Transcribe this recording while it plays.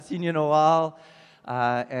seen you in a while,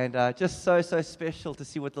 and just so special to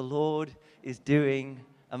see what the Lord is doing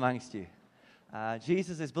amongst you.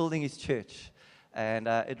 Jesus is building His church, and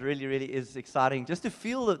it really is exciting just to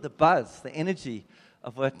feel the buzz, the energy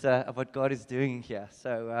of what God is doing here.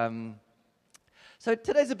 So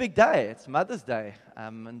today's a big day. It's Mother's Day,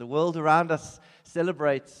 and the world around us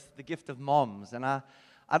celebrates the gift of moms. And I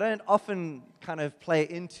don't often kind of play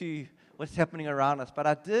into what's happening around us, but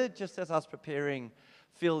I did, just as I was preparing,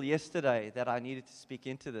 feel yesterday that I needed to speak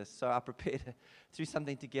into this. So I prepared threw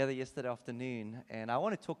something together yesterday afternoon, and I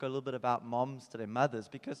want to talk a little bit about moms today, mothers,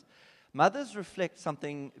 because mothers reflect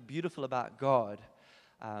something beautiful about God.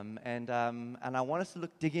 And I want us to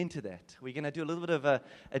dig into that. We're going to do a little bit of a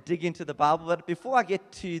dig into the Bible. But before I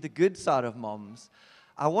get to the good side of moms,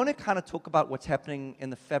 I want to kind of talk about what's happening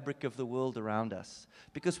in the fabric of the world around us.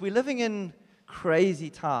 Because we're living in crazy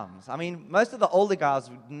times. I mean, most of the older guys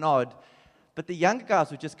would nod, but the younger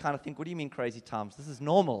guys would just kind of think, what do you mean crazy times? This is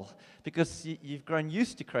normal, because you've grown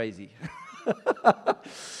used to crazy.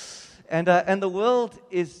 And the world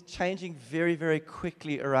is changing very, very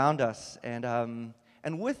quickly around us. And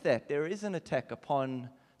with that, there is an attack upon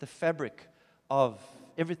the fabric of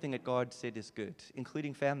everything that God said is good,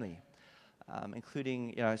 including family,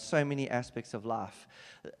 including so many aspects of life.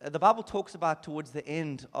 The Bible talks about towards the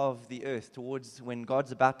end of the earth, towards when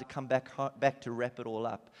God's about to come back to wrap it all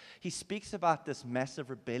up. He speaks about this massive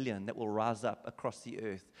rebellion that will rise up across the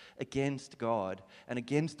earth against God and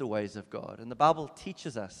against the ways of God. And the Bible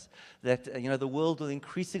teaches us that the world will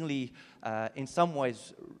increasingly, in some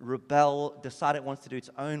ways, rebel, decide it wants to do its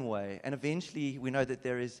own way, and eventually we know that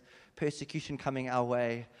there is persecution coming our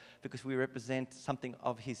way because we represent something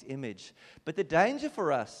of His image. But the danger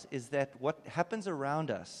for us is that what happens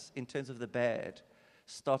around us in terms of the bad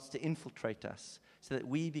starts to infiltrate us so that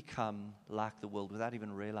we become like the world without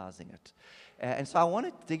even realizing it. And so I want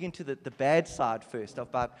to dig into the bad side first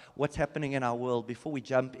about what's happening in our world before we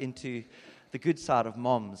jump into the good side of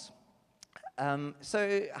moms.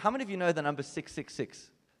 So how many of you know the number 666?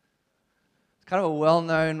 It's kind of a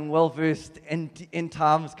well-known, well-versed, end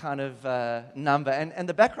times kind of number. And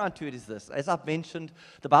the background to it is this. As I've mentioned,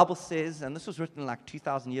 the Bible says, and this was written like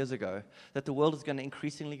 2,000 years ago, that the world is going to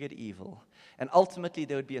increasingly get evil. And ultimately,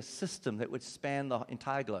 there would be a system that would span the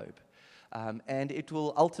entire globe. And it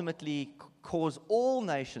will ultimately cause all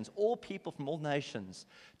nations, all people from all nations,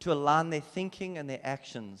 to align their thinking and their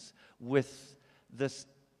actions with this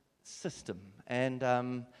system. And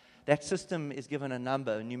that system is given a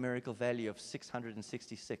number, a numerical value of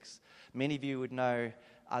 666. Many of you would know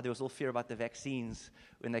there was all fear about the vaccines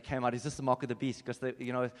when they came out. Is this the mark of the beast? Because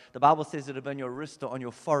the Bible says it'll be on your wrist or on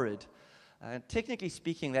your forehead. Technically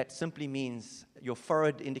speaking, that simply means your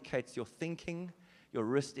forehead indicates your thinking, your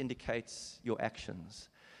wrist indicates your actions.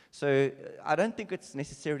 So I don't think it's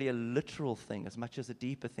necessarily a literal thing as much as a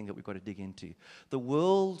deeper thing that we've got to dig into. The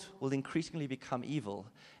world will increasingly become evil,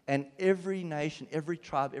 and every nation, every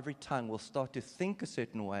tribe, every tongue will start to think a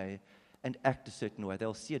certain way and act a certain way.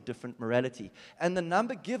 They'll see a different morality. And the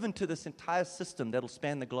number given to this entire system that'll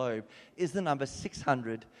span the globe is the number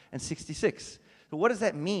 666. So what does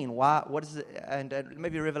that mean? Why? What is it? And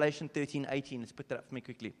maybe Revelation 13:18. Let's put that up for me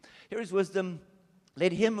quickly. Here is wisdom.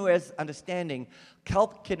 Let him who has understanding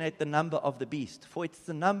calculate the number of the beast, for it's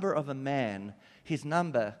the number of a man. His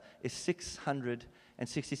number is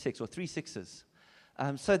 666, or 3 sixes.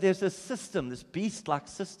 So there's this system, this beast-like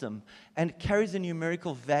system, and it carries a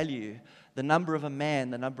numerical value. The number of a man,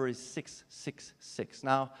 the number is 666.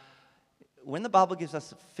 Now, when the Bible gives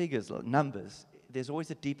us figures, numbers, there's always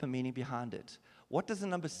a deeper meaning behind it. What does the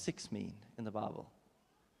number 6 mean in the Bible?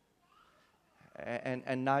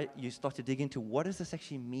 And now you start to dig into what does this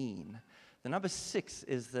actually mean. The number 6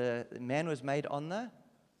 is the man was made on the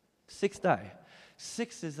 6th day.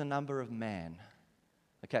 6 is the number of man.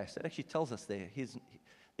 Okay, so it actually tells us there.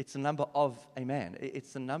 It's the number of a man.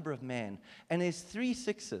 It's the number of man. And there's 3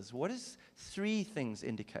 sixes. What does 3 things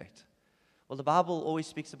indicate? Well, the Bible always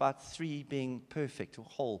speaks about 3 being perfect or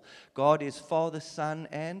whole. God is Father, Son,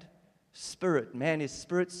 and Spirit. Man is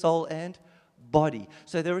spirit, soul, and body.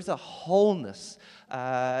 So there is a wholeness.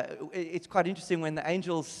 It's quite interesting when the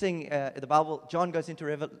angels sing the Bible. John goes into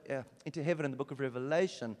heaven in the book of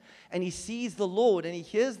Revelation, and he sees the Lord, and he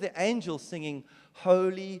hears the angels singing,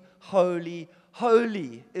 "Holy, holy,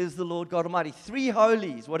 holy is the Lord God Almighty." 3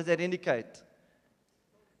 holies. What does that indicate?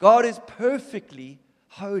 God is perfectly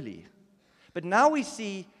holy. But now we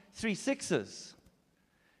see 3 sixes.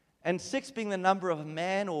 And 6 being the number of a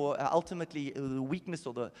man, or ultimately the weakness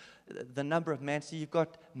or the number of man. So you've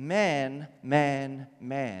got man, man,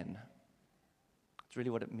 man. That's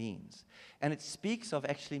really what it means. And it speaks of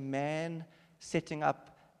actually man setting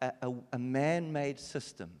up a man-made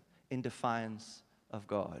system in defiance of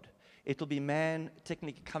God. It'll be man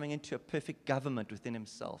technically coming into a perfect government within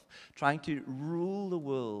himself, trying to rule the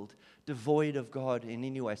world devoid of God in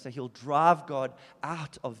any way. So he'll drive God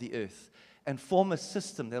out of the earth and form a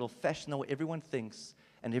system that'll fashion the way everyone thinks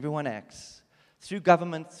and everyone acts, through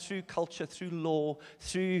government, through culture, through law,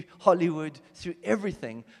 through Hollywood, through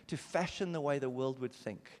everything, to fashion the way the world would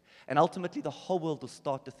think. And ultimately, the whole world will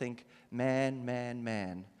start to think man, man,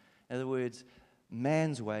 man. In other words,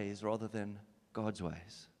 man's ways rather than God's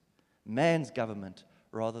ways. Man's government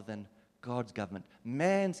rather than God's government.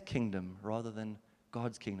 Man's kingdom rather than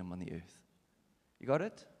God's kingdom on the earth. You got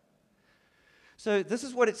it? So this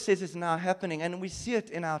is what it says is now happening, and we see it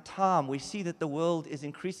in our time. We see that the world is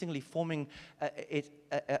increasingly forming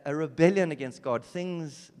a rebellion against God.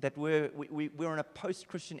 Things that we're in a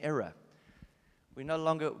post-Christian era. We no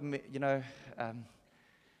longer,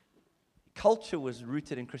 culture was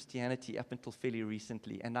rooted in Christianity up until fairly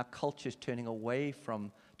recently, and our culture is turning away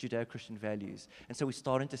from Judeo-Christian values. And so we're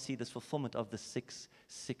starting to see this fulfillment of the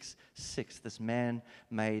 666, this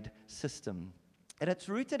man-made system. And it's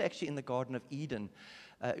rooted actually in the Garden of Eden.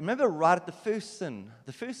 Remember, right at the first sin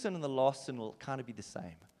and the last sin will kind of be the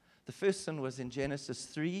same. The first sin was in Genesis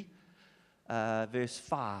 3, verse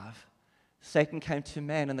 5. Satan came to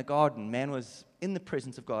man in the garden. Man was in the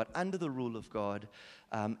presence of God, under the rule of God.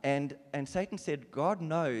 And Satan said, God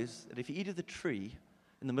knows that if you eat of the tree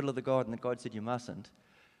in the middle of the garden that God said you mustn't,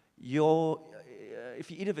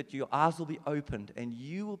 if you eat of it, your eyes will be opened, and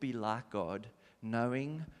you will be like God,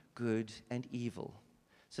 knowing good and evil.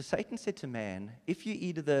 So Satan said to man, if you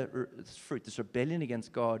eat of this fruit, this rebellion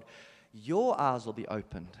against God, your eyes will be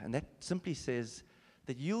opened. And that simply says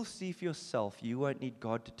that you'll see for yourself. You won't need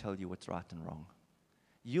God to tell you what's right and wrong.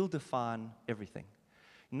 You'll define everything.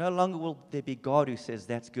 No longer will there be God who says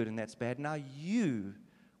that's good and that's bad. Now you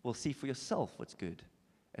will see for yourself what's good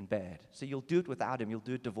and bad. So you'll do it without him. You'll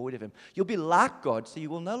do it devoid of him. You'll be like God, so you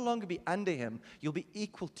will no longer be under him. You'll be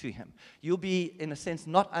equal to him. You'll be, in a sense,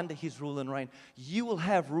 not under his rule and reign. You will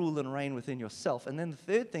have rule and reign within yourself. And then the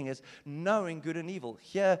third thing is knowing good and evil.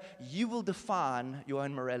 Here, you will define your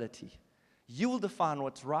own morality. You will define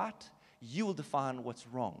what's right. You will define what's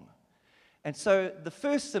wrong. And so the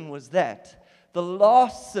first sin was that. The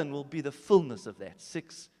last sin will be the fullness of that.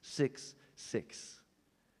 666.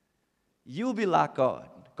 You will be like God.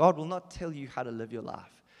 God will not tell you how to live your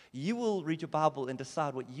life. You will read your Bible and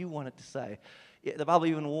decide what you want it to say. The Bible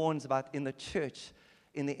even warns about in the church,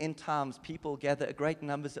 in the end times, people gather great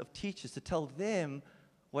numbers of teachers to tell them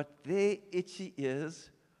what their itchy ears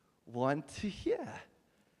want to hear.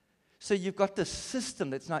 So you've got this system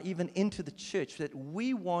that's now even into the church that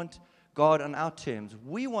we want God on our terms.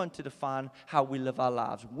 We want to define how we live our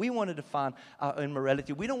lives. We want to define our own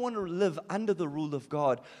morality. We don't want to live under the rule of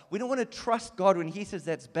God. We don't want to trust God when he says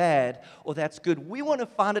that's bad or that's good. We want to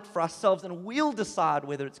find it for ourselves, and we'll decide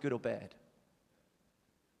whether it's good or bad.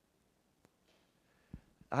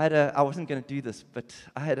 I wasn't going to do this, but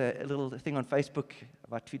I had a little thing on Facebook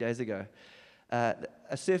about 2 days ago. A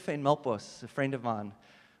surfer in Melkbosstrand, a friend of mine,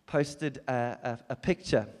 posted a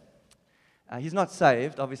picture. He's not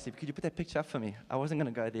saved, obviously. Could you put that picture up for me? I wasn't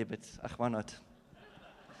going to go there, but why not?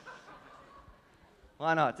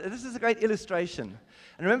 Why not? This is a great illustration.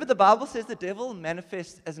 And remember, the Bible says the devil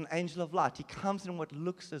manifests as an angel of light. He comes in what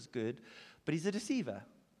looks as good, but he's a deceiver.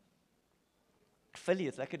 Philly,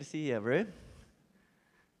 it's lucky to see you, bro.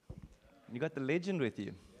 You got the legend with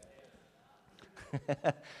you.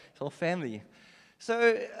 It's all family. So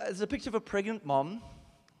there's a picture of a pregnant mom.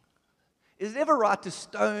 Is it ever right to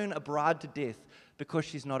stone a bride to death because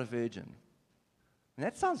she's not a virgin? And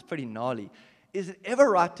that sounds pretty gnarly. Is it ever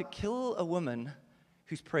right to kill a woman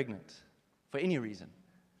who's pregnant for any reason?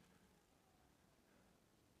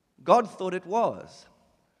 God thought it was.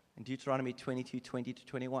 In Deuteronomy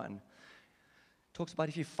 22:20-21, talks about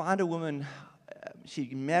if you find a woman,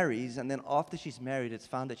 she marries, and then after she's married, it's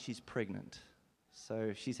found that she's pregnant.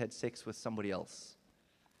 So she's had sex with somebody else.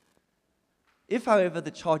 If, however,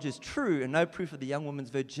 the charge is true and no proof of the young woman's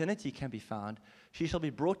virginity can be found, she shall be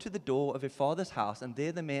brought to the door of her father's house, and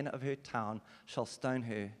there the men of her town shall stone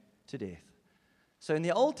her to death. So in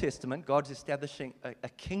the Old Testament, God's establishing a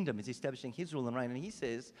kingdom. He's establishing his rule and reign. And he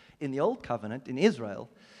says, in the Old Covenant, in Israel,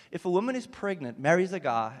 if a woman is pregnant, marries a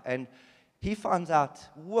guy, and he finds out,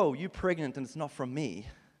 whoa, you're pregnant and it's not from me,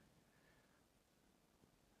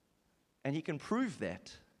 and he can prove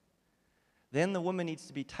that, then the woman needs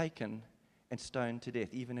to be taken and stoned to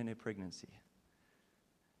death, even in her pregnancy.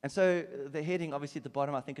 And so the heading, obviously at the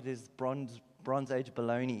bottom, I think it is Bronze Age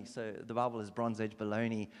baloney. So the Bible is Bronze Age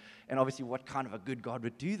baloney. And obviously what kind of a good God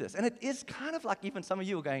would do this? And it is kind of like even some of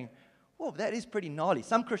you are going, whoa, that is pretty gnarly.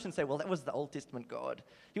 Some Christians say, well, that was the Old Testament God.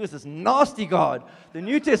 He was this nasty God. The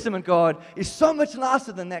New Testament God is so much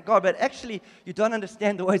nicer than that God. But actually, you don't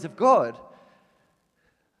understand the ways of God.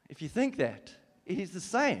 If you think that, it is the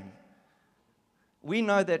same. We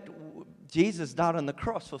know that Jesus died on the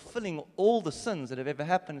cross, fulfilling all the sins that have ever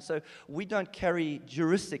happened. So we don't carry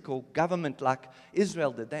juristic or government like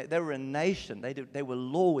Israel did. They were a nation. They were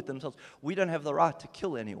law with themselves. We don't have the right to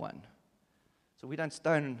kill anyone. So we don't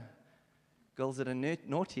stone girls that are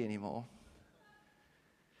naughty anymore.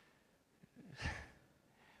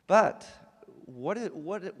 But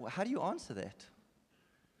how do you answer that?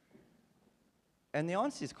 And the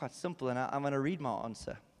answer is quite simple, and I'm going to read my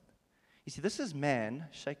answer. You see, this is man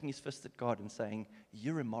shaking his fist at God and saying,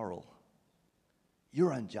 you're immoral,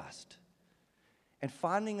 you're unjust, and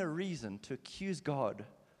finding a reason to accuse God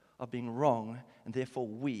of being wrong, and therefore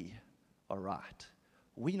we are right.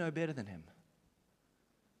 We know better than him.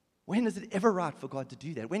 When is it ever right for God to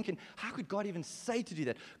do that? How could God even say to do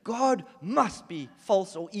that? God must be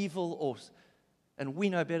false or evil, and we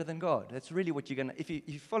know better than God. That's really what you're going to, if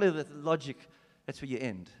you follow the logic, that's where you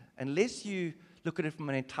end. Unless you look at it from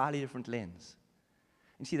an entirely different lens.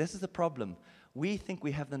 And see, this is the problem. We think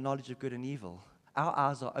we have the knowledge of good and evil. Our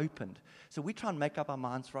eyes are opened. So we try and make up our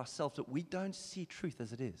minds for ourselves that we don't see truth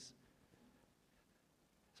as it is.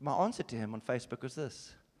 So my answer to him on Facebook was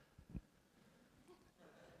this.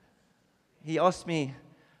 He asked me,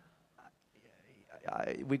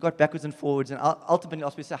 we got backwards and forwards, and ultimately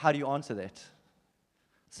asked me, so how do you answer that?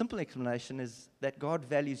 Simple explanation is that God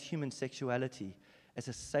values human sexuality as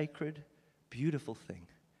a sacred, beautiful thing,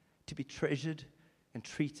 to be treasured and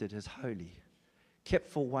treated as holy, kept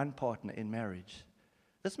for one partner in marriage.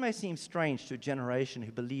 This may seem strange to a generation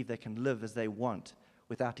who believe they can live as they want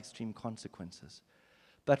without extreme consequences.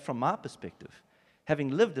 But from my perspective,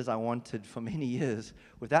 having lived as I wanted for many years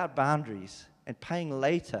without boundaries and paying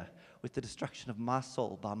later with the destruction of my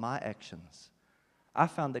soul by my actions, I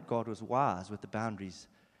found that God was wise with the boundaries,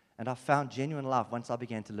 and I found genuine life once I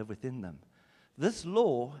began to live within them. This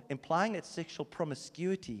law, implying that sexual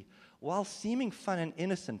promiscuity, while seeming fun and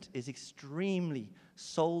innocent, is extremely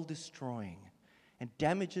soul-destroying and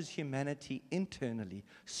damages humanity internally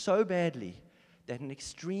so badly that an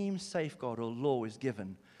extreme safeguard or law is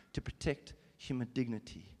given to protect human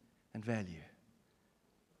dignity and value.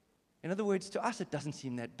 In other words, to us, it doesn't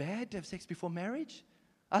seem that bad to have sex before marriage.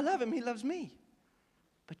 I love him, he loves me.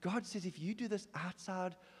 But God says, if you do this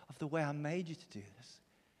outside of the way I made you to do this,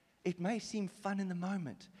 it may seem fun in the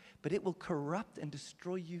moment, but it will corrupt and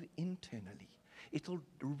destroy you internally. It will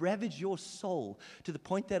ravage your soul to the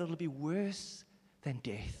point that it'll be worse than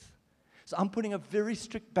death. So I'm putting a very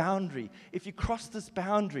strict boundary. If you cross this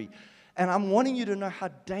boundary, and I'm wanting you to know how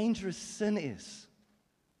dangerous sin is,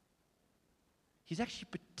 he's actually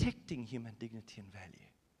protecting human dignity and value.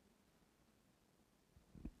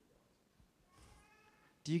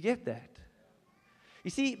 Do you get that? You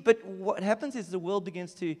see, but what happens is the world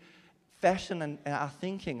begins to fashion and our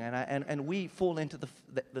thinking, and we fall into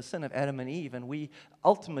the sin of Adam and Eve, and we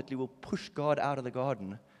ultimately will push God out of the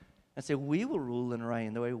garden and say, we will rule and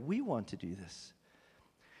reign the way we want to do this.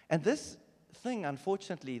 And this thing,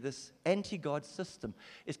 unfortunately, this anti-God system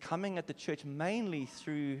is coming at the church mainly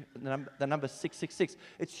through the number 666.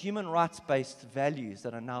 It's human rights-based values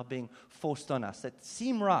that are now being forced on us that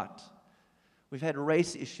seem right. We've had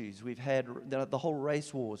race issues. We've had the whole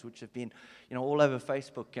race wars, which have been, all over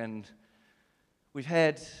Facebook, and we've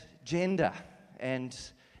had gender and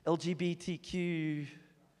LGBTQ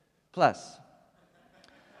plus.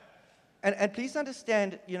 And please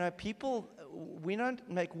understand, people, we don't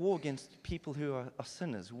make war against people who are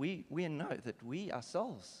sinners. We know that we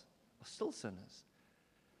ourselves are still sinners.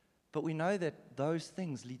 But we know that those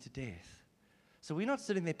things lead to death. So we're not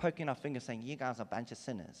sitting there poking our finger saying, you guys are a bunch of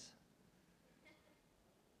sinners.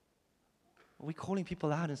 We're calling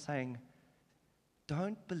people out and saying,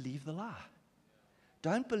 don't believe the lie.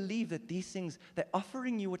 Don't believe that these things, they're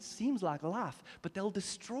offering you what seems like life, but they'll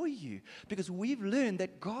destroy you, because we've learned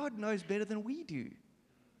that God knows better than we do.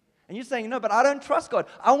 And you're saying, no, but I don't trust God.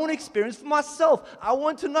 I want to experience for myself. I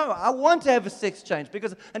want to know. I want to have a sex change,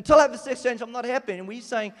 because until I have a sex change, I'm not happy. And we're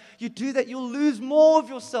saying, you do that, you'll lose more of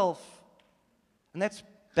yourself. And that's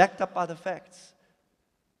backed up by the facts.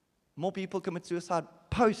 More people commit suicide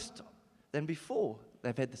post than before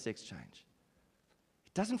they've had the sex change.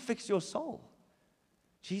 It doesn't fix your soul.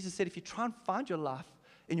 Jesus said, if you try and find your life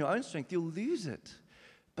in your own strength, you'll lose it.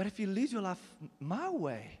 But if you lose your life my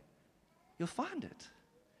way, you'll find it.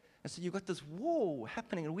 And so you've got this war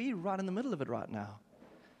happening, and we're right in the middle of it right now.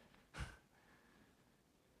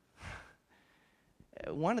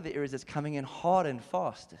 One of the areas that's coming in hard and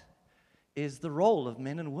fast is the role of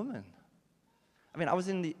men and women. I mean, I was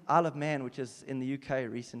in the Isle of Man, which is in the UK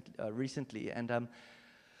recently, and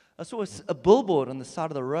I saw a billboard on the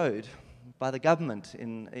side of the road by the government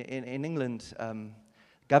in England.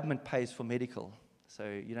 Government pays for medical. So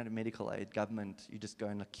you don't have medical aid. Government, you just go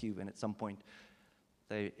in a queue, and at some point,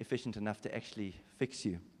 they're efficient enough to actually fix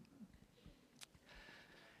you.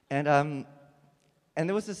 And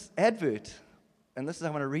there was this advert, and this is how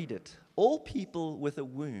I want to read it. All people with a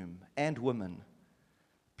womb and women,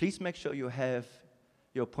 please make sure you have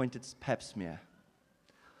your appointed pap smear.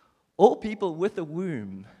 All people with a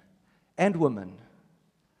womb and woman.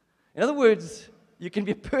 In other words, you can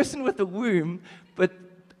be a person with a womb,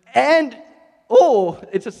 or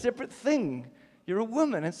it's a separate thing. You're a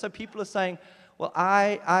woman. And so people are saying, well,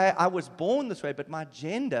 I was born this way, but my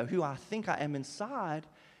gender, who I think I am inside,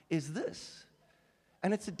 is this.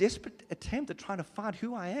 And it's a desperate attempt at trying to find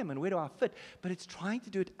who I am and where do I fit, but it's trying to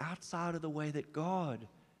do it outside of the way that God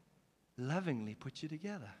lovingly put you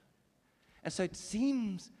together. And so it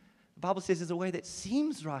seems, the Bible says there's a way that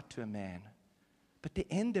seems right to a man, but the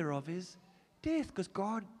end thereof is death, because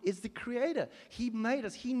God is the creator. He made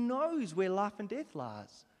us. He knows where life and death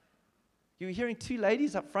lies. You're hearing two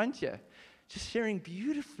ladies up front here just sharing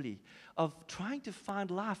beautifully of trying to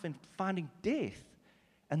find life and finding death.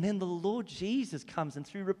 And then the Lord Jesus comes, and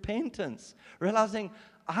through repentance, realizing,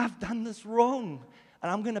 I've done this wrong,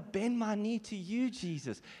 and I'm going to bend my knee to you,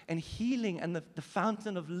 Jesus. And healing and the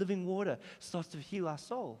fountain of living water starts to heal our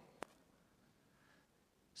soul.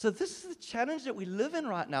 So this is the challenge that we live in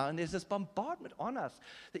right now, and there's this bombardment on us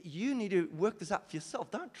that you need to work this out for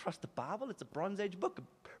yourself. Don't trust the Bible. It's a Bronze Age book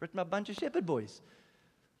written by a bunch of shepherd boys.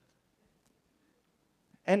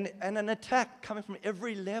 And an attack coming from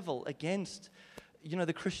every level against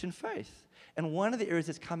the Christian faith. And one of the areas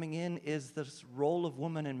that's coming in is this role of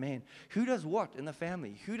women and men. Who does what in the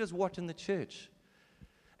family? Who does what in the church?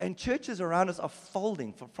 And churches around us are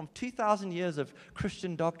folding from 2,000 years of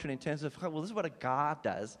Christian doctrine in terms of, well, this is what a guy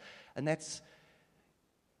does. And that's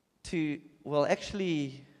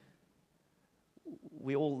actually,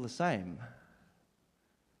 we're all the same.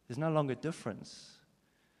 There's no longer difference.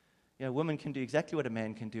 Women can do exactly what a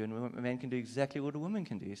man can do, and a man can do exactly what a woman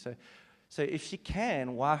can do. So if she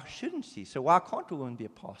can, why shouldn't she? So why can't a woman be a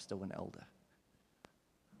pastor or an elder?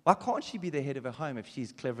 Why can't she be the head of her home if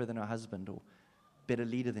she's cleverer than her husband or better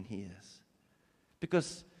leader than he is?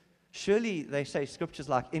 Because surely they say scriptures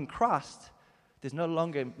like, in Christ, there's no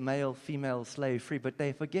longer male, female, slave, free, but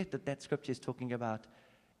they forget that scripture is talking about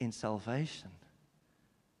in salvation.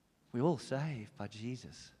 We're all saved by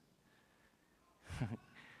Jesus.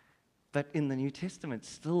 But in the New Testament,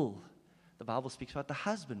 still, the Bible speaks about the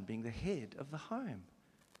husband being the head of the home.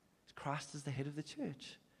 Christ is the head of the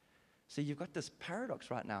church. So you've got this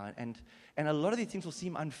paradox right now, and a lot of these things will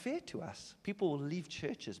seem unfair to us. People will leave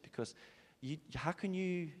churches because how can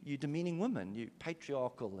you're demeaning women, you're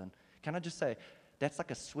patriarchal, and can I just say, that's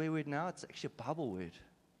like a swear word now, it's actually a Bible word.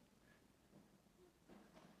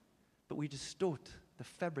 But we distort the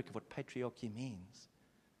fabric of what patriarchy means.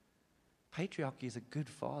 Patriarchy is a good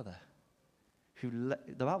father.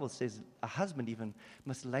 The Bible says a husband even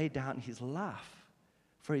must lay down his life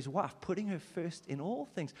for his wife, putting her first in all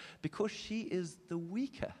things, because she is the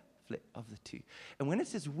weaker of the two. And when it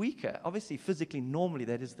says weaker, obviously physically, normally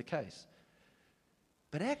that is the case.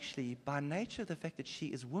 But actually, by nature of the fact that she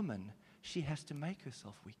is woman, she has to make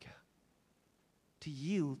herself weaker to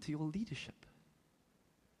yield to your leadership.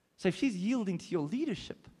 So if she's yielding to your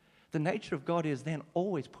leadership, the nature of God is then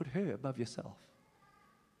always put her above yourself.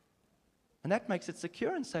 And that makes it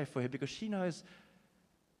secure and safe for her, because she knows,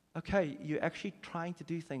 okay, you're actually trying to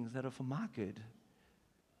do things that are for my good,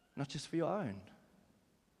 not just for your own.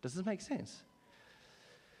 Does this make sense?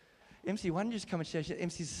 MC, why don't you just come and share?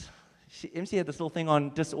 MC had this little thing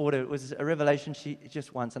on disorder. It was a revelation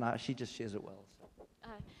just once, and she just shares it well.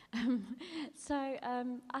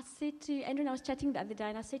 I said to Andrew, and I was chatting the other day,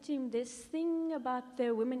 and I said to him, this thing about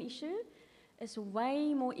the women issue is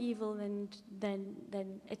way more evil than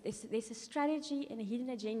there's a strategy and a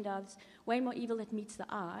hidden agenda that's way more evil that meets the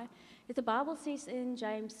eye. That the Bible says in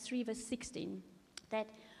James 3 verse 16 that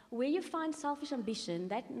where you find selfish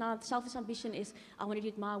ambition, selfish ambition is, I want to do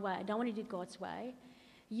it my way, I don't want to do it God's way.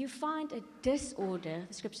 You find a disorder,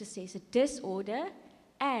 the scripture says, a disorder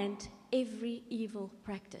and every evil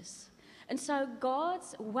practice. And so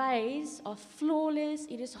God's ways are flawless,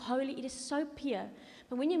 it is holy, it is so pure.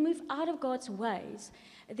 But when you move out of God's ways,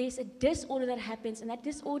 there's a disorder that happens, and that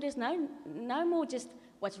disorder is no more just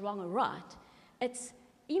what's wrong or right. It's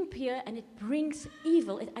impure and it brings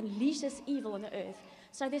evil. It unleashes evil on the earth.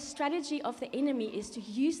 So the strategy of the enemy is to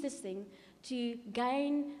use this thing to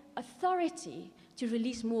gain authority to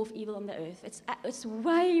release more of evil on the earth. It's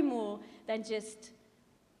way more than just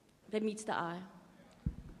that meets the eye.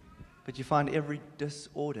 But you find every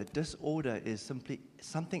disorder is simply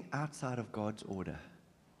something outside of God's order.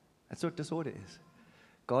 That's what disorder is.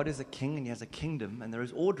 God is a king and he has a kingdom, and there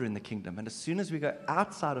is order in the kingdom. And as soon as we go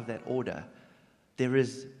outside of that order, there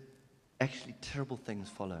is actually terrible things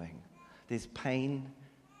following. There's pain,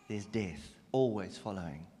 there's death, always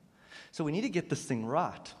following. So we need to get this thing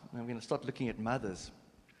right. And we're going to start looking at mothers,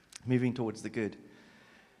 moving towards the good.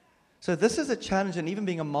 So this is a challenge, and even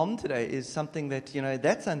being a mom today is something that,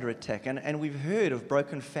 that's under attack. And we've heard of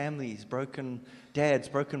broken families, broken dads,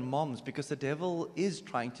 broken moms, because the devil is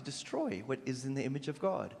trying to destroy what is in the image of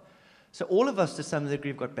God. So all of us, to some degree,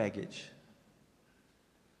 have got baggage.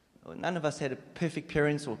 None of us had a perfect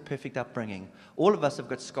parents or perfect upbringing. All of us have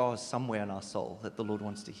got scars somewhere in our soul that the Lord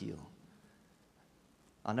wants to heal.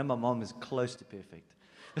 I know my mom is close to perfect.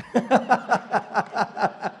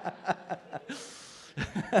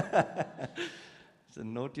 It's the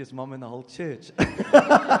naughtiest mom in the whole church.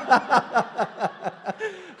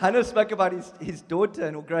 Hannah spoke about his daughter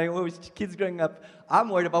and all his kids growing up. I'm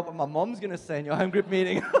worried about what my mom's going to say in your home group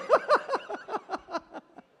meeting.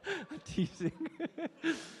 I'm teasing.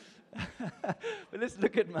 But let's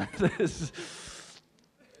look at mothers.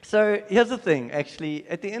 So here's the thing, actually.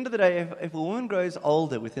 At the end of the day, if a woman grows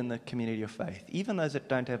older within the community of faith, even those that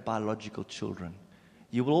don't have biological children,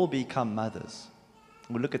 you will all become mothers.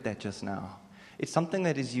 We'll look at that just now. It's something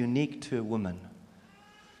that is unique to a woman,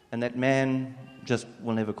 and that man just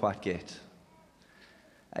will never quite get.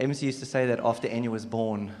 MC used to say that after Anya was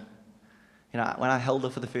born, when I held her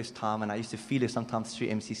for the first time, and I used to feel her sometimes through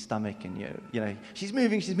MC's stomach, and she's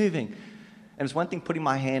moving. And it's one thing putting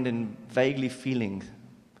my hand and vaguely feeling.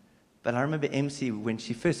 But I remember MC, when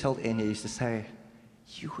she first held Anya, used to say,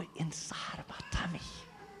 "You were inside of my tummy.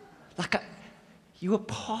 You were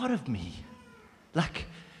part of me. Like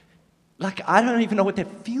I don't even know what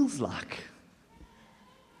that feels like."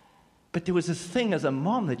 But there was this thing as a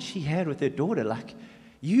mom that she had with her daughter,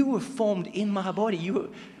 you were formed in my body.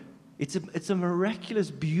 It's a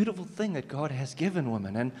miraculous, beautiful thing that God has given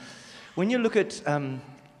women. And when you look at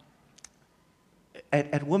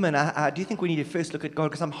women, I do think we need to first look at God,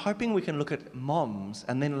 because I'm hoping we can look at moms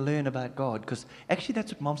and then learn about God, because actually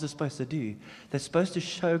that's what moms are supposed to do. They're supposed to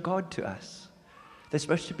show God to us. They're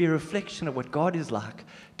supposed to be a reflection of what God is like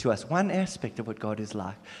to us, one aspect of what God is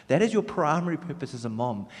like. That is your primary purpose as a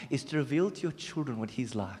mom, is to reveal to your children what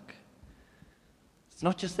He's like. It's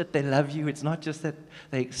not just that they love you, it's not just that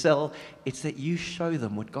they excel, it's that you show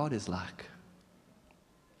them what God is like.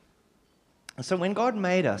 And so when God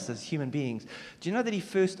made us as human beings, do you know that He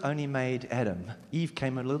first only made Adam? Eve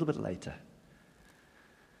came a little bit later.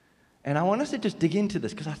 And I want us to just dig into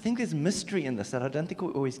this, because I think there's mystery in this that I don't think we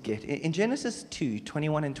always get. In Genesis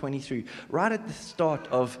 2:21 and 23, right at the start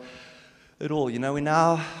of it all, we're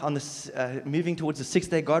now on this, moving towards the sixth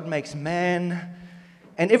day. God makes man,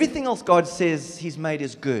 and everything else God says He's made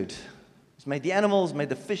is good. He's made the animals, made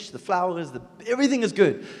the fish, the flowers, everything is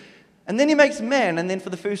good. And then He makes man, and then for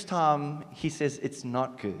the first time He says it's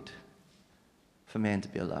not good for man to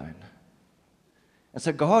be alone. And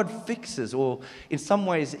so God fixes, or in some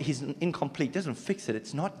ways He's incomplete, doesn't fix it.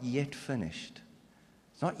 It's not yet finished.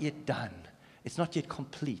 It's not yet done. It's not yet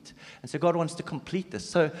complete. And so God wants to complete this.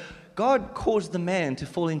 So God caused the man to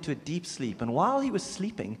fall into a deep sleep. And while he was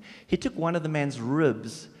sleeping, He took one of the man's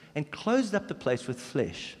ribs and closed up the place with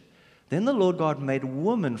flesh. Then the Lord God made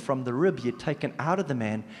woman from the rib He had taken out of the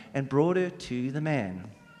man and brought her to the man.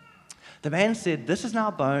 The man said, "This is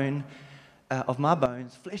now bone of my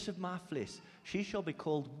bones, flesh of my flesh. She shall be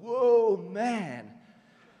called, whoa, man,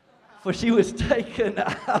 for she was taken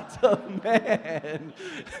out of man."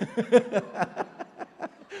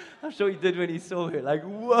 I'm sure he did when he saw her,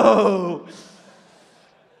 whoa.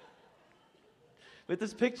 But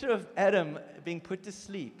this picture of Adam being put to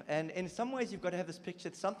sleep, and in some ways you've got to have this picture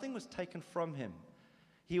that something was taken from him.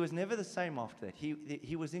 He was never the same after that.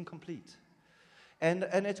 He was incomplete. And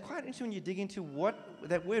it's quite interesting when you dig into what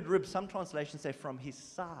that word rib, some translations say from his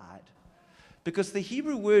side. Because the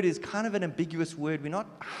Hebrew word is kind of an ambiguous word. We're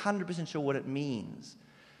not 100% sure what it means.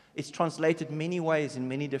 It's translated many ways in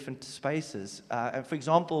many different spaces. For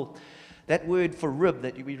example, that word for rib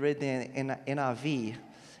that we read there in NIV,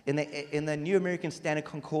 in the New American Standard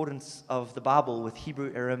Concordance of the Bible with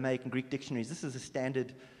Hebrew, Aramaic, and Greek dictionaries, this is a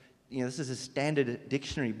standard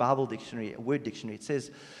dictionary, Bible dictionary, a word dictionary. It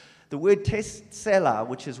says the word tesela,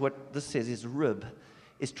 which is what this says is rib,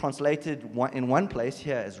 is translated in one place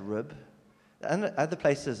here as rib, and other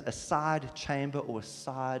places a side chamber or a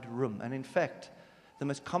side room. And in fact, the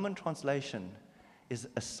most common translation is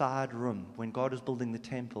a side room. When God was building the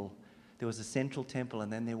temple, there was a central temple,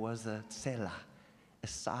 and then there was a Selley, a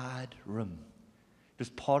side room. It was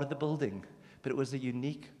part of the building, but it was a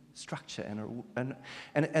unique structure. And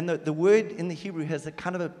the word in the Hebrew has a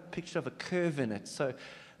kind of a picture of a curve in it. So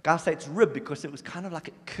guys say it's rib because it was kind of like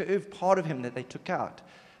a curved part of him that they took out.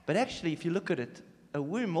 But actually, if you look at it, a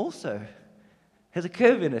womb also has a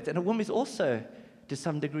curve in it, and a womb is also, to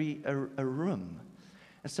some degree, a room.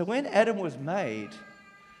 And so when Adam was made,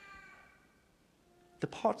 the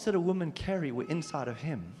parts that a woman carry were inside of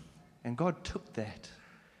him, and God took that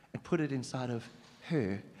and put it inside of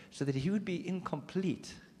her so that he would be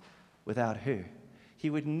incomplete without her. He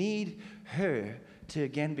would need her to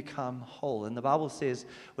again become whole. And the Bible says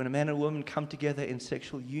when a man and a woman come together in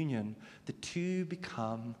sexual union, the two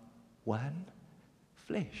become one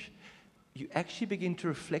flesh. You actually begin to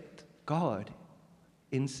reflect God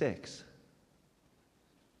in sex.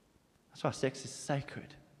 That's why sex is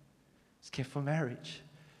sacred. It's kept for marriage.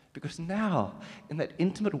 Because now, in that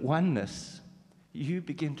intimate oneness, you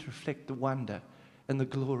begin to reflect the wonder and the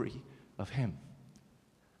glory of Him.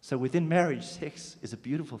 So within marriage, sex is a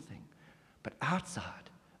beautiful thing. But outside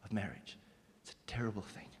of marriage, it's a terrible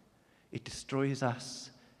thing. It destroys us,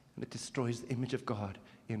 and it destroys the image of God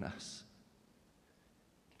in us.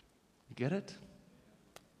 You get it?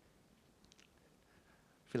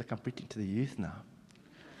 I feel like I'm preaching to the youth now.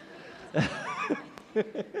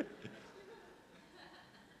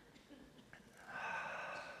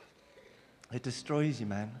 It destroys you,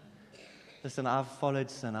 man. Listen, I've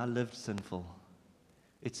followed sin. I lived sinful.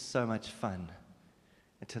 It's so much fun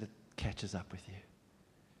until it catches up with you.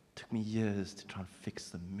 It took me years to try and fix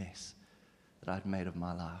the mess that I'd made of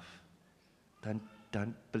my life.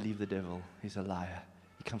 Don't believe the devil. He's a liar.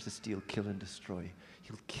 He comes to steal, kill, and destroy.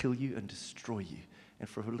 He'll kill you and destroy you. And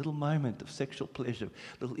for a little moment of sexual pleasure,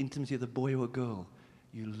 little intimacy with a boy or a girl,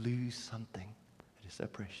 you lose something that is so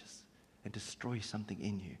precious and destroy something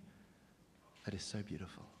in you that is so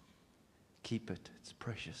beautiful. Keep it. It's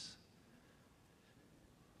precious.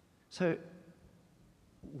 So,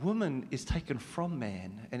 woman is taken from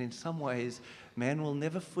man, and in some ways, man will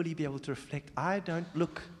never fully be able to reflect. I don't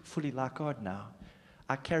look fully like God now.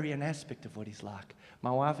 I carry an aspect of what He's like.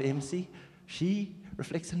 My wife, MC, she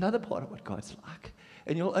reflects another part of what God's like.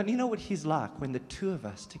 And you'll only know what He's like when the two of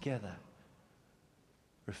us together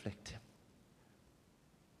reflect Him.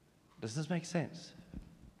 Does this make sense?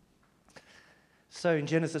 So in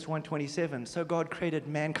Genesis 1:27, so God created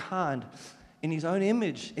mankind in His own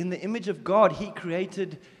image. In the image of God, He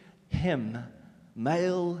created him,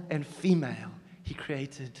 male and female. He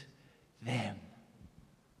created them.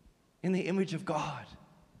 In the image of God,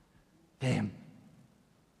 them.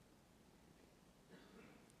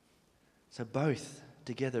 So both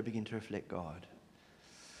together begin to reflect God.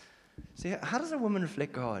 See, how does a woman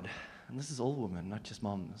reflect God? And this is all women, not just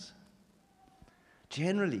moms.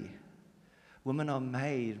 Generally, women are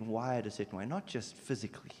made and wired a certain way, not just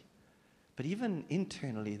physically, but even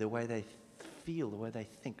internally, the way they feel, the way they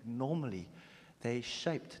think. Normally, they're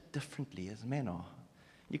shaped differently as men are.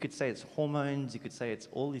 You could say it's hormones, you could say it's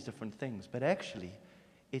all these different things, but actually,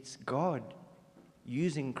 it's God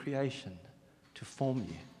using creation to form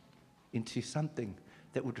you into something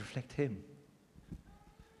that would reflect Him.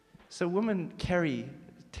 So women carry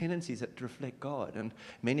tendencies that reflect God, and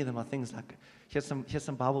many of them are things like, here's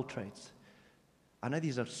some Bible traits. I know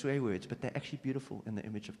these are swear words, but they're actually beautiful in the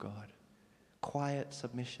image of God. Quiet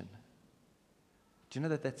submission. Do you know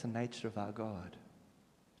that that's the nature of our God?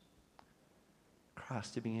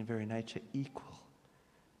 Christ, to being in very nature equal,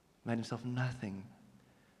 made Himself nothing,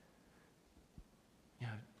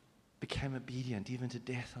 became obedient even to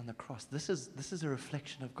death on the cross. This is a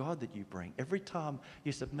reflection of God that you bring. Every time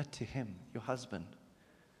you submit to Him, your husband,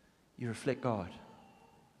 you reflect God.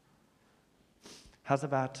 How's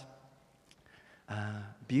about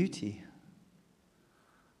beauty?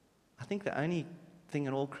 I think the only thing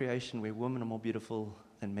in all creation where women are more beautiful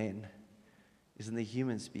than men is in the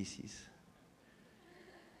human species.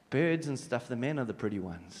 Birds and stuff, the men are the pretty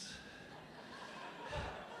ones.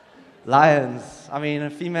 Lions, a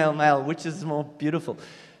female, male, which is more beautiful?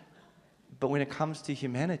 But when it comes to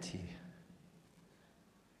humanity,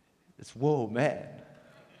 it's, whoa, man.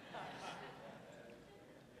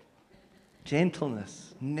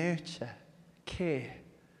 Gentleness, nurture, care.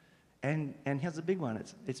 And here's the big one,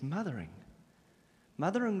 it's mothering.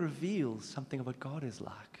 Mothering reveals something of what God is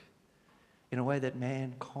like in a way that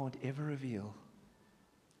man can't ever reveal.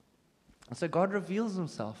 And so God reveals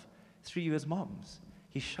Himself through you as moms.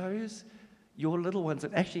 He shows your little ones,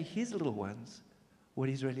 and actually his little ones, what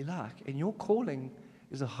he's really like. And your calling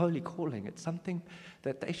is a holy calling. It's something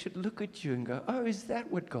that they should look at you and go, oh, is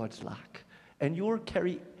that what God's like? And you'll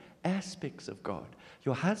carry aspects of God.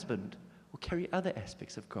 Your husband will carry other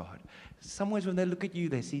aspects of God. Some ways when they look at you,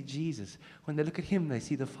 they see Jesus. When they look at him, they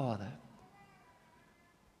see the Father.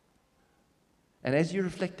 And as you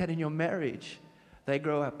reflect that in your marriage, they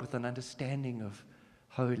grow up with an understanding of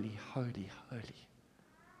holy, holy, holy.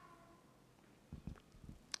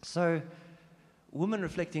 So, women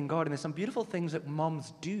reflecting God, and there's some beautiful things that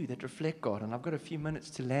moms do that reflect God, and I've got a few minutes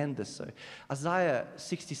to land this. So, Isaiah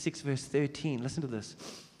 66 verse 13, listen to this.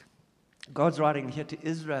 God's writing here to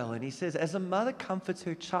Israel, and he says, as a mother comforts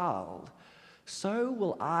her child, so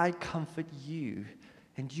will I comfort you,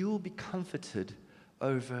 and you will be comforted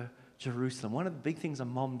over Jerusalem. One of the big things a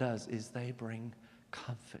mom does is they bring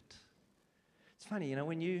comfort. It's funny,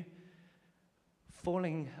 when you're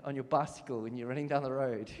falling on your bicycle when you're running down the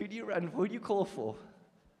road, who do you run for? Who do you call for?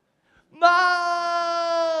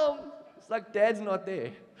 Mom! It's like dad's not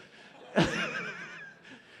there.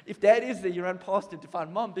 If dad is there, you run past him to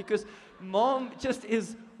find mom, because mom just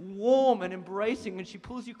is warm and embracing, and she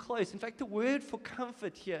pulls you close. In fact, the word for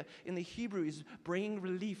comfort here in the Hebrew is bringing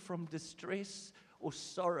relief from distress or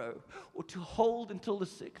sorrow, or to hold until the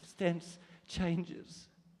circumstance changes.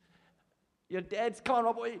 Your dad's, come on,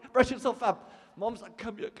 my boy, brush yourself up. Mom's like,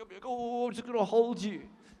 come here. Oh, I'm just going to hold you.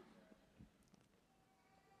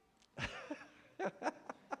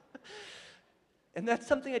 And that's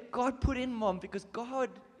something that God put in mom, because God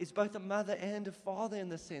is both a mother and a father in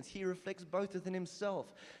this sense. He reflects both within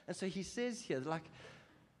himself. And so he says here, like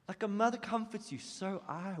a mother comforts you, so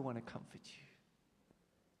I want to comfort you.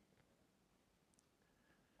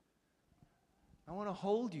 I want to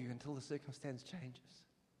hold you until the circumstance changes.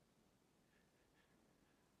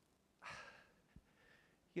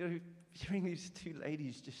 Hearing these two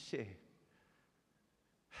ladies just share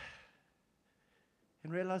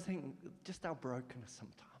and realizing just our brokenness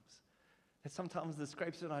sometimes. That sometimes the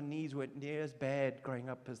scrapes on our knees weren't near as bad growing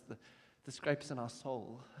up as the scrapes in our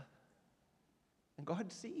soul. And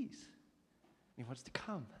God sees. He wants to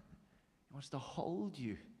come. He wants to hold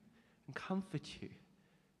you and comfort you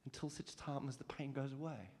until such time as the pain goes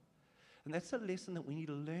away. And that's a lesson that we need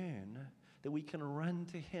to learn, that we can run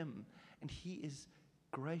to him, and he is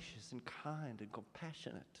gracious and kind and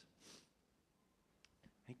compassionate.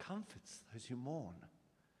 He comforts those who mourn.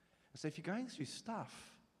 And so if you're going through stuff,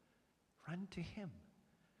 run to him,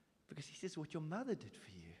 because he says what your mother did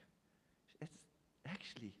for you, it's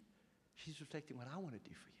actually, she's reflecting what I want to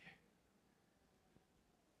do for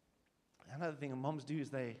you. Another thing moms do is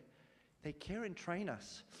they care and train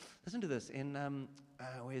us. Listen to this in,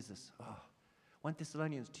 where is this? 1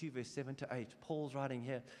 Thessalonians 2, verse 7 to 8. Paul's writing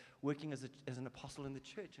here, working as an apostle in the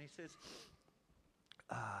church. And he says,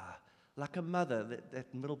 like a mother,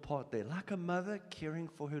 that middle part there, like a mother caring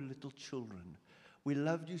for her little children. We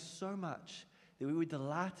loved you so much that we would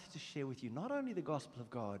delight to share with you not only the gospel of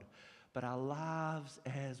God, but our lives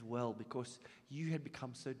as well, because you had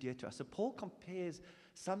become so dear to us. So Paul compares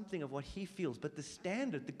something of what he feels, but the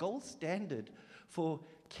standard, the gold standard for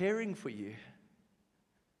caring for you,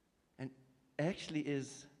 and actually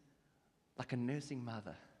is like a nursing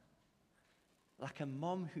mother, like a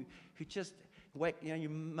mom who just you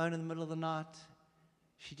moan in the middle of the night,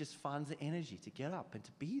 she just finds the energy to get up and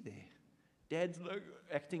to be there. Dad's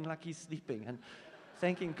acting like he's sleeping and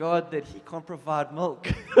thanking God that he can't provide milk.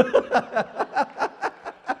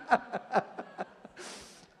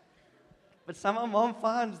 But somehow mom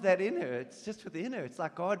finds that in her. It's just within her. It's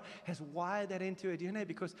like God has wired that into her DNA,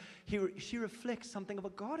 because she reflects something of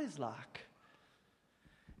what God is like.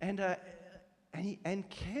 And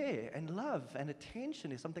care and love and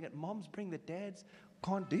attention is something that moms bring that dads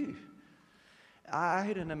can't do. I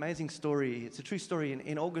heard an amazing story. It's a true story.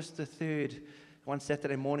 In August the 3rd, one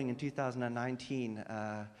Saturday morning in 2019,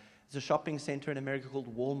 there's a shopping center in America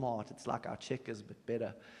called Walmart. It's like our Checkers, but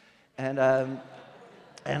better. And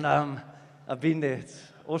I've been there. It's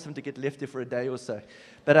awesome to get left there for a day or so.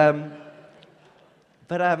 But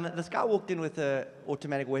this guy walked in with an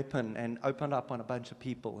automatic weapon and opened up on a bunch of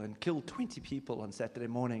people and killed 20 people on Saturday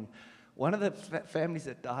morning. One of the families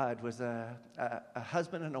that died was a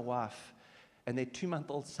husband and a wife and their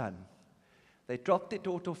 2-month-old son. They dropped their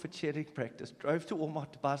daughter off at cheerleading practice, drove to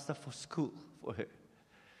Walmart to buy stuff for school for her.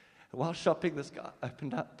 While shopping, this guy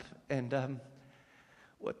opened up, and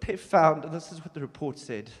what they found, and this is what the report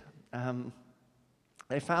said,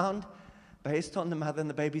 they found, based on the mother and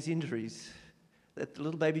the baby's injuries, that the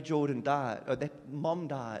little baby Jordan died, or that mom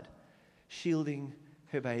died, shielding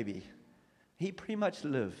her baby. He pretty much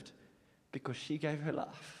lived because she gave her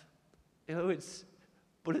life. In other words,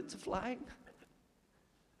 bullets are flying.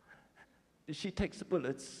 She takes the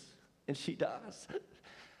bullets and she dies.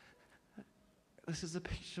 This is a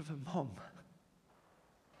picture of a mom.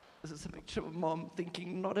 This is a picture of a mom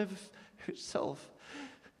thinking not of herself,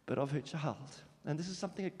 but of her child. And this is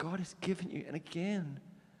something that God has given you. And again,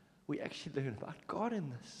 we actually learn about God in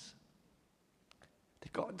this.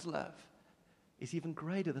 That God's love is even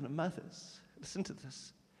greater than a mother's. Listen to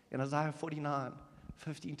this. In Isaiah 49,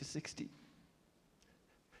 15-60.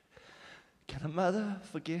 Can a mother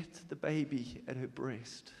forget the baby at her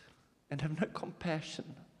breast and have no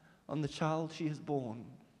compassion on the child she has borne?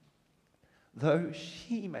 Though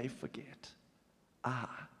she may forget, I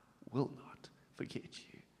will not forget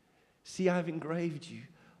you. See, I have engraved you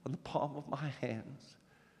on the palm of my hands.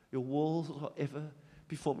 Your walls are ever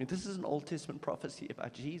before me. This is an Old Testament prophecy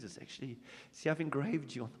about Jesus, actually. See, I've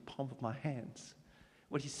engraved you on the palm of my hands.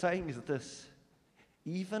 What he's saying is this: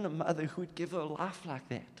 even a mother who would give her life like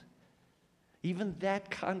that, even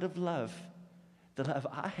that kind of love, the love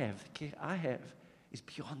I have, the care I have, is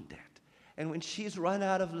beyond that. And when she's run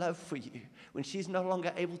out of love for you, when she's no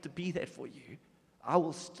longer able to be that for you, I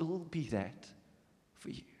will still be that for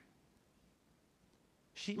you.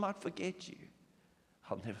 She might forget you.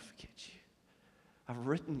 I'll never forget you. I've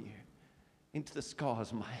written you into the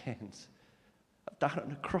scars of my hands. I've died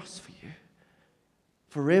on a cross for you,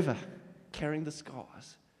 forever carrying the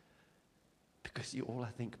scars, because you're all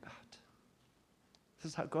I think about.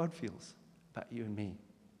 This is how God feels about you and me.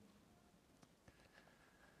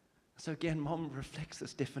 So again, mom reflects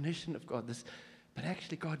this definition of God, but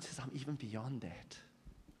actually God says, I'm even beyond that.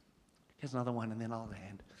 Here's another one, and then I'll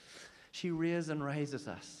land. She rears and raises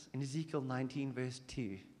us. In Ezekiel 19, verse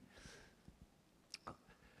 2.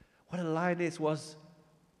 What a lioness was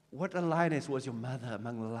your mother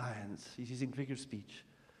among the lions. He's using figure of speech.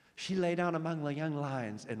 She lay down among the young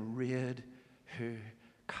lions and reared her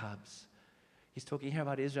cubs. He's talking here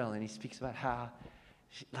about Israel, and he speaks about how,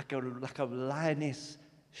 like a lioness,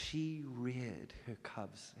 she reared her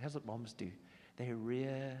cubs. Here's what moms do. They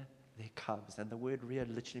rear their cubs. And the word rear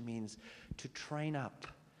literally means to train up,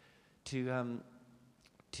 to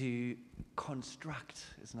construct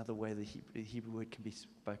is another way the Hebrew word can be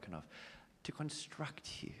spoken of. To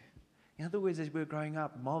construct you. In other words, as we were growing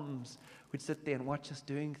up, moms would sit there and watch us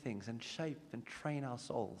doing things and shape and train our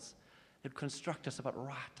souls. They would construct us about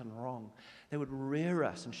right and wrong. They would rear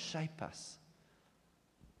us and shape us.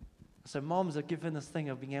 So moms are given this thing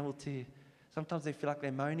of being able to, sometimes they feel like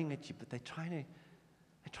they're moaning at you, but they're trying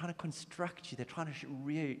to construct you. They're trying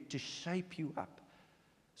to shape you up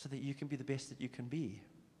so that you can be the best that you can be.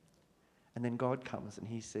 And then God comes and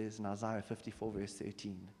he says in Isaiah 54, verse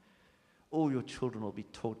 13, all your children will be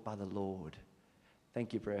taught by the Lord.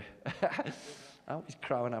 Thank you, bro. I always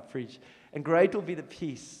cry when I preach. And great will be the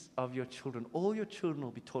peace of your children. All your children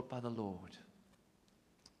will be taught by the Lord.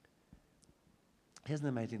 Here's an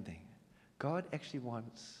amazing thing. God actually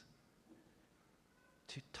wants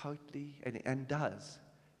to totally, and does,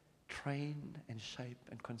 train and shape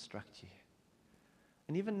and construct you.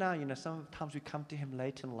 And even now, sometimes we come to him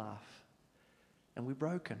late in life and we're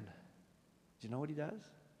broken. Do you know what he does?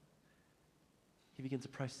 He begins a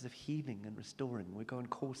process of healing and restoring. We go on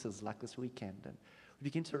courses like this weekend, and we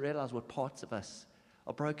begin to realize what parts of us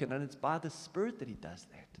are broken. And it's by the Spirit that he does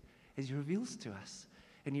that, as he reveals to us.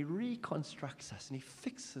 And he reconstructs us, and he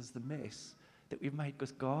fixes the mess that we've made,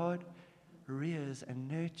 because God rears and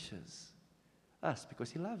nurtures us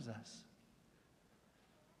because he loves us.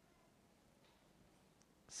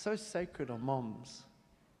 So sacred are moms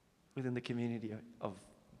within the community of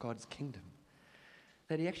God's kingdom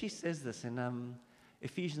that he actually says this in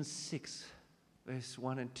Ephesians 6, verse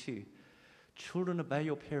 1 and 2. Children, obey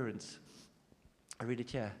your parents. I read it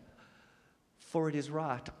here. For it is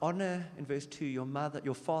right, honor, in verse 2, your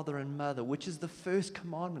father and mother, which is the first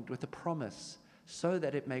commandment with a promise, so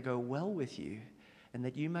that it may go well with you and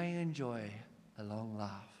that you may enjoy a long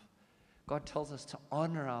life. God tells us to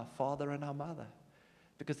honor our father and our mother,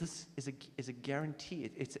 because this is a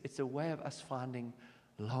guarantee. It's a way of us finding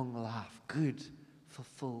long life, good,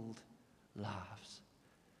 fulfilled lives.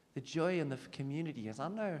 The joy in the community is, I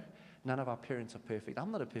know none of our parents are perfect.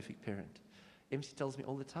 I'm not a perfect parent. MC tells me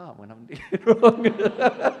all the time when I'm doing it wrong.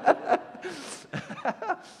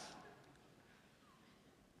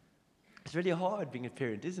 It's really hard being a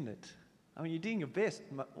parent, isn't it? I mean, you're doing your best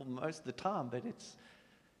most of the time, but it's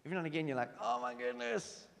every now and again you're like, oh my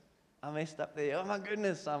goodness, I messed up there. Oh my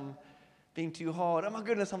goodness, I'm being too hard. Oh my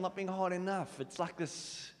goodness, I'm not being hard enough. It's like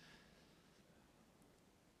this.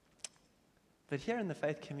 But here in the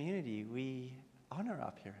faith community, we honor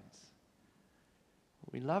our parents.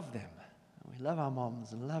 We love them. We love our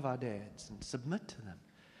moms and love our dads and submit to them.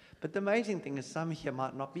 But the amazing thing is some here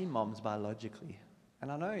might not be moms biologically.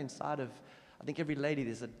 And I know inside of, I think every lady,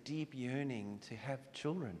 there's a deep yearning to have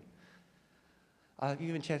children. I've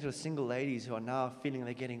even chatted with single ladies who are now feeling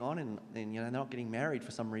they're getting on and they're not getting married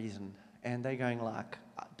for some reason. And they're going like,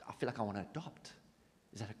 I feel like I want to adopt.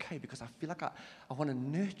 Is that okay? Because I feel like I want to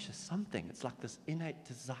nurture something. It's like this innate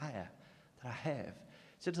desire that I have.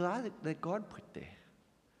 It's a desire that God put there.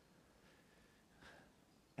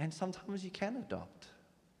 And sometimes you can adopt.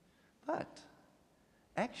 But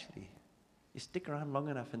actually, you stick around long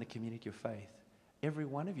enough in the community of faith, every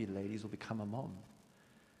one of you ladies will become a mom.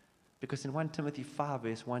 Because in 1 Timothy 5,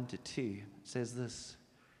 verse 1 to 2, it says this: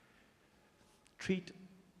 treat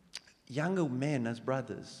younger men as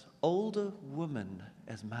brothers, older women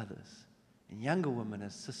as mothers, and younger women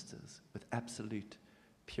as sisters with absolute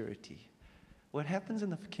purity. What happens in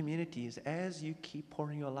the community is as you keep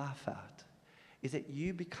pouring your life out, is that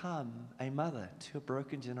you become a mother to a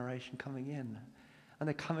broken generation coming in. And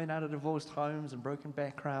they're coming out of divorced homes and broken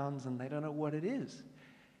backgrounds, and they don't know what it is.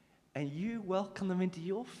 And you welcome them into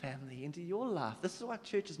your family, into your life. This is why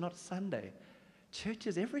church is not Sunday. Church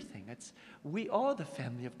is everything. We are the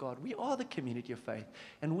family of God. We are the community of faith.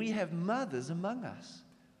 And we have mothers among us.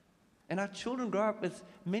 And our children grow up with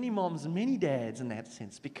many moms and many dads in that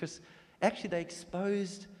sense, because actually they're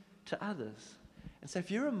exposed to others. And so if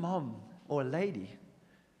you're a mom or a lady,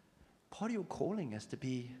 part of your calling is to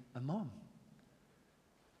be a mom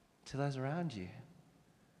to those around you,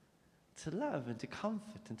 to love and to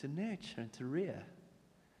comfort and to nurture and to rear.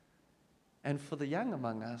 And for the young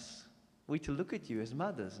among us, we're to look at you as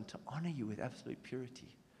mothers and to honor you with absolute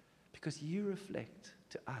purity, because you reflect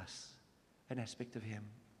to us an aspect of Him.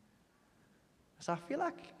 So I feel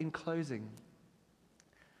like in closing,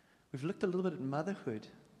 we've looked a little bit at motherhood,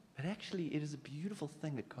 but actually it is a beautiful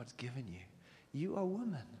thing that God's given you. You are a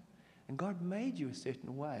woman, and God made you a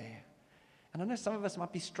certain way. And I know some of us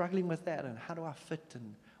might be struggling with that, and how do I fit,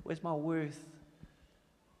 and where's my worth?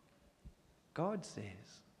 God says,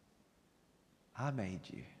 I made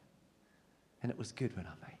you, and it was good when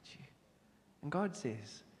I made you. And God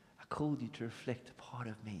says, I called you to reflect a part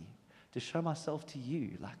of me, to show myself to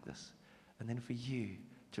you like this, and then for you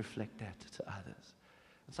to reflect that to others.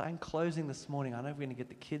 And so in closing this morning, I know we're going to get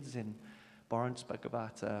the kids in. Boren spoke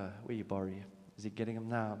about, where are you, Bori? Is he getting them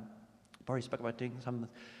now? Bori spoke about doing some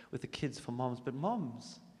with the kids for moms. But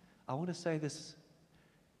moms, I want to say this: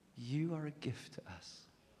 you are a gift to us,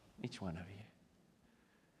 each one of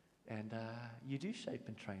you. And you do shape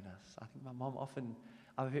and train us. I think my mom often,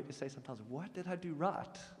 I've heard her say sometimes, what did I do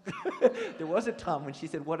right? There was a time when she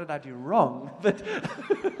said, what did I do wrong? But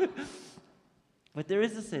but there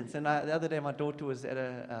is a sense. And the other day my daughter was at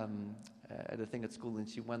a thing at school, and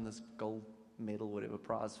she won this gold medal, whatever,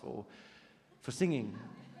 prize for singing.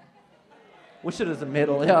 Wish it was a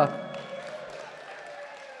medal, yeah.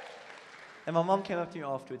 And my mom came up to me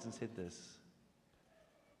afterwards and said this: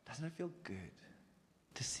 doesn't it feel good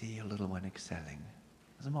to see your little one excelling?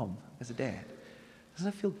 As a mom, as a dad, doesn't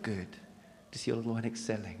it feel good to see your little one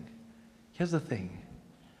excelling? Here's the thing: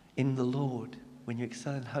 in the Lord, when you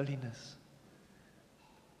excel in holiness,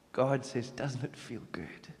 God says, doesn't it feel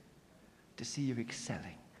good to see you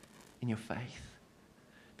excelling in your faith?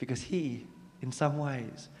 Because He, in some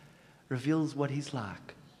ways, reveals what He's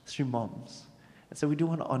like through moms. And so we do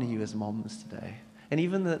want to honor you as moms today. And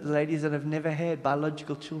even the ladies that have never had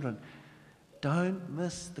biological children, don't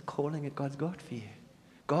miss the calling that God's got for you.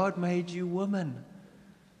 God made you woman.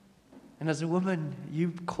 And as a woman,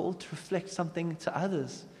 you're called to reflect something to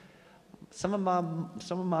others. Some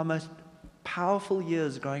of my most powerful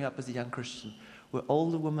years growing up as a young Christian were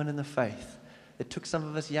older women in the faith that took some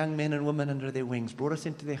of us young men and women under their wings, brought us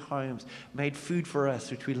into their homes, made food for us,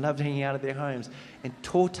 which we loved hanging out at their homes, and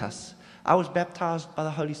taught us. I was baptized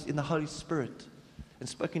in the Holy Spirit and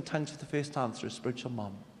spoke in tongues for the first time through a spiritual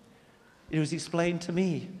mom. It was explained to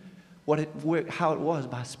me how it was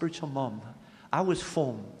by a spiritual mom. I was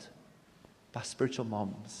formed by spiritual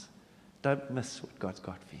moms. Don't miss what God's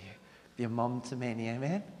got for you. Be a mom to many,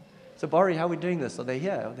 amen? So, Bori, how are we doing this? Are they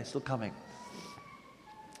here? Or are they still coming?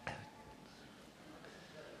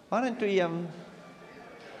 Why don't we,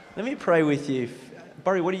 let me pray with you.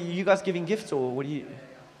 Bori, what are you guys giving gifts, or what do you,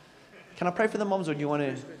 can I pray for the moms, or do you want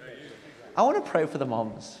to? I want to pray for the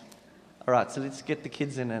moms. All right, so let's get the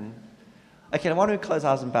kids in. And okay, why don't we close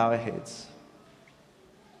our eyes and bow our heads?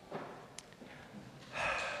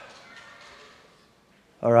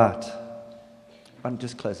 All right. Why don't we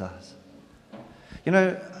just close our eyes? You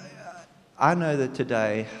know, I know that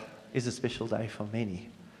today is a special day for many.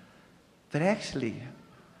 But actually,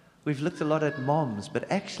 we've looked a lot at moms, but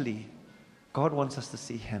actually, God wants us to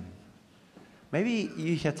see him. Maybe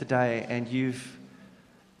you're here today and you've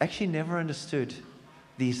actually never understood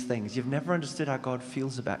these things. You've never understood how God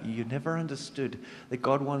feels about you. You've never understood that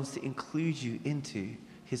God wants to include you into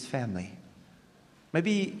his family.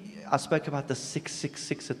 Maybe I spoke about the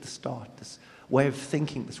 666 at the start, this way of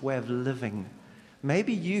thinking, this way of living.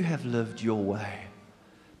 Maybe you have lived your way.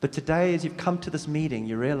 But today, as you've come to this meeting,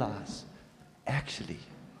 you realize, actually,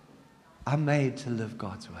 I'm made to live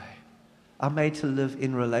God's way. I'm made to live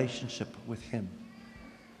in relationship with him.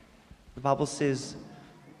 The Bible says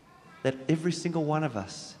that every single one of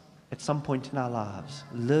us, at some point in our lives,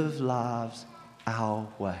 live lives our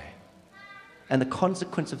way. And the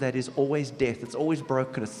consequence of that is always death. It's always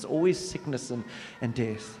brokenness. It's always sickness and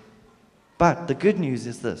death. But the good news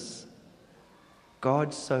is this.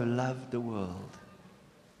 God so loved the world.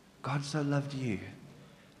 God so loved you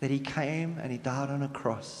that he came and he died on a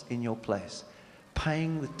cross in your place,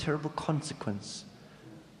 paying the terrible consequence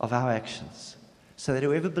of our actions, so that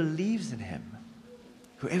whoever believes in him,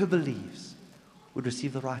 whoever believes, would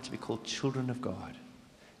receive the right to be called children of God.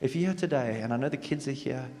 If you're here today, and I know the kids are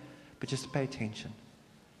here, but just pay attention.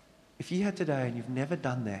 If you're here today and you've never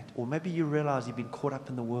done that, or maybe you realize you've been caught up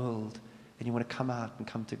in the world and you want to come out and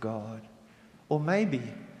come to God, or maybe,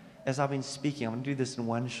 as I've been speaking, I'm going to do this in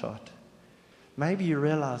one shot, maybe you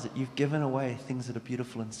realize that you've given away things that are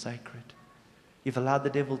beautiful and sacred. You've allowed the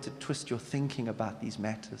devil to twist your thinking about these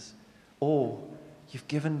matters, or you've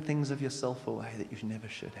given things of yourself away that you never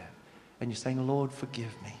should have. And you're saying, Lord,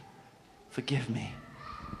 forgive me. Forgive me.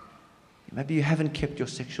 Maybe you haven't kept your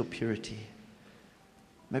sexual purity.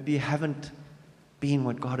 Maybe you haven't been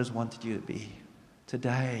what God has wanted you to be.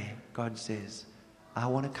 Today, God says, I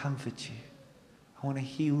want to comfort you. I want to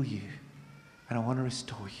heal you. And I want to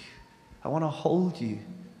restore you. I want to hold you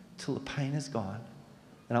till the pain is gone.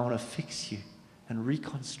 And I want to fix you and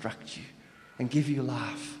reconstruct you and give you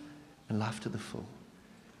life and life to the full.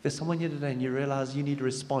 If there's someone here today and you realize you need to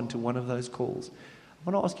respond to one of those calls, I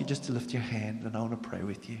want to ask you just to lift your hand and I want to pray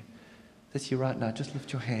with you. That's you right now. Just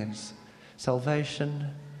lift your hands.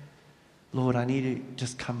 Salvation, Lord, I need to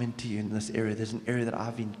just come into you in this area. There's an area that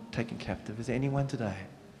I've been taken captive. Is there anyone today?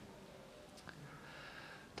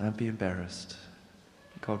 Don't be embarrassed.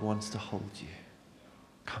 God wants to hold you,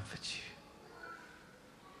 comfort you.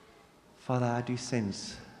 Father, I do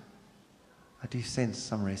sense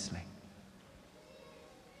some wrestling.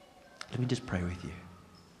 Let me just pray with you.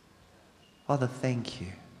 Father, thank you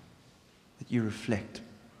that you reflect.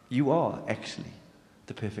 You are actually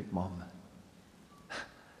the perfect mom.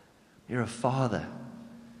 You're a father,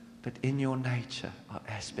 but in your nature are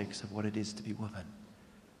aspects of what it is to be woman.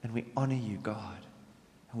 And we honor you, God,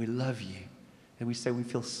 and we love you, and we say we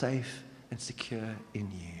feel safe and secure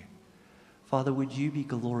in you. Father, would you be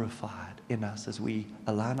glorified in us as we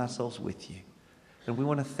align ourselves with you? And we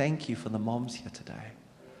want to thank you for the moms here today,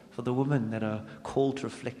 for the women that are called to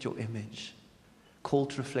reflect your image, called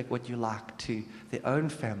to reflect what you like to their own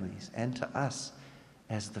families and to us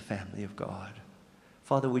as the family of God.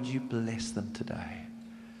 Father, would you bless them today?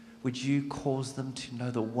 Would you cause them to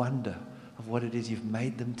know the wonder of what it is you've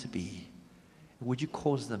made them to be? And would you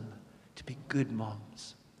cause them to be good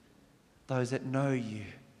moms, those that know you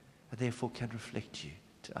and therefore can reflect you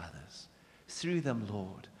to others? Through them,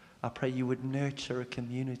 Lord, I pray you would nurture a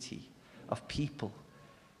community of people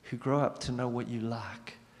who grow up to know what you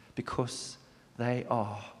like because they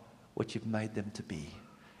are what you've made them to be.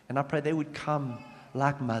 And I pray they would come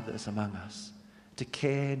like mothers among us, to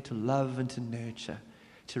care and to love and to nurture,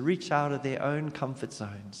 to reach out of their own comfort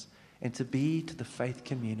zones and to be to the faith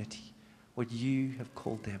community what you have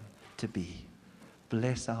called them to be.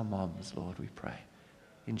 Bless our moms, Lord, we pray.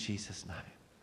 In Jesus' name.